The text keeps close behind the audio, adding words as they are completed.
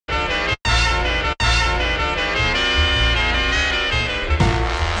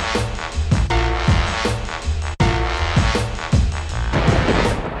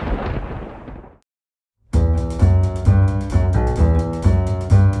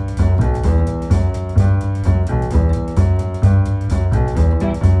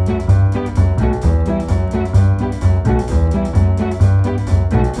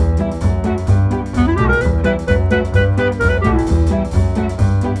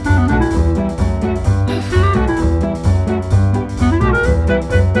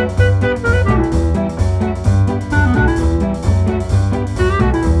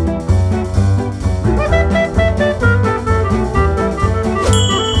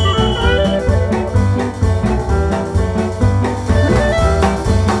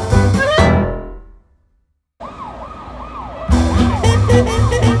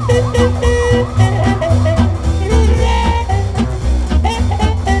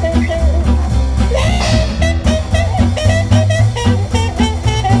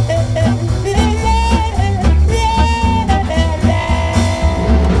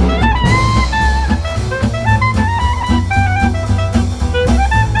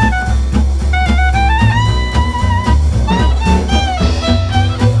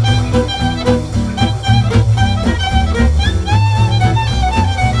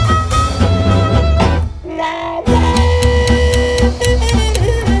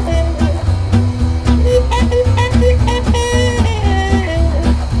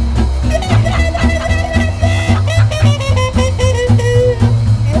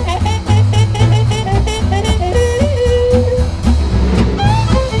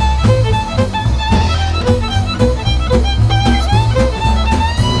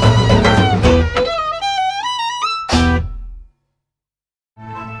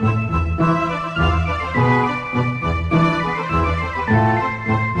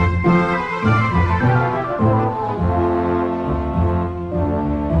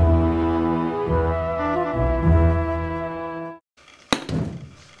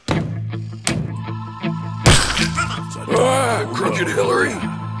Hillary.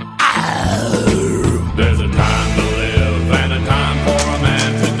 There's a time to live and a time for a man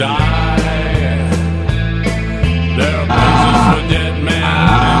to die. There are places for dead men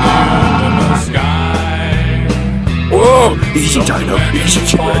in the sky. Whoa! Easy, Dino. Easy,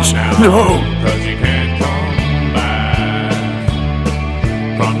 T-Rex. No! Cause you can't come back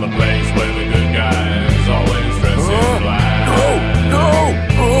from the place where the good guys always dress in black. No!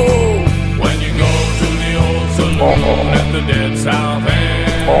 When you go to the old saloon at the dead South End,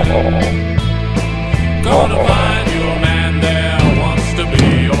 gonna find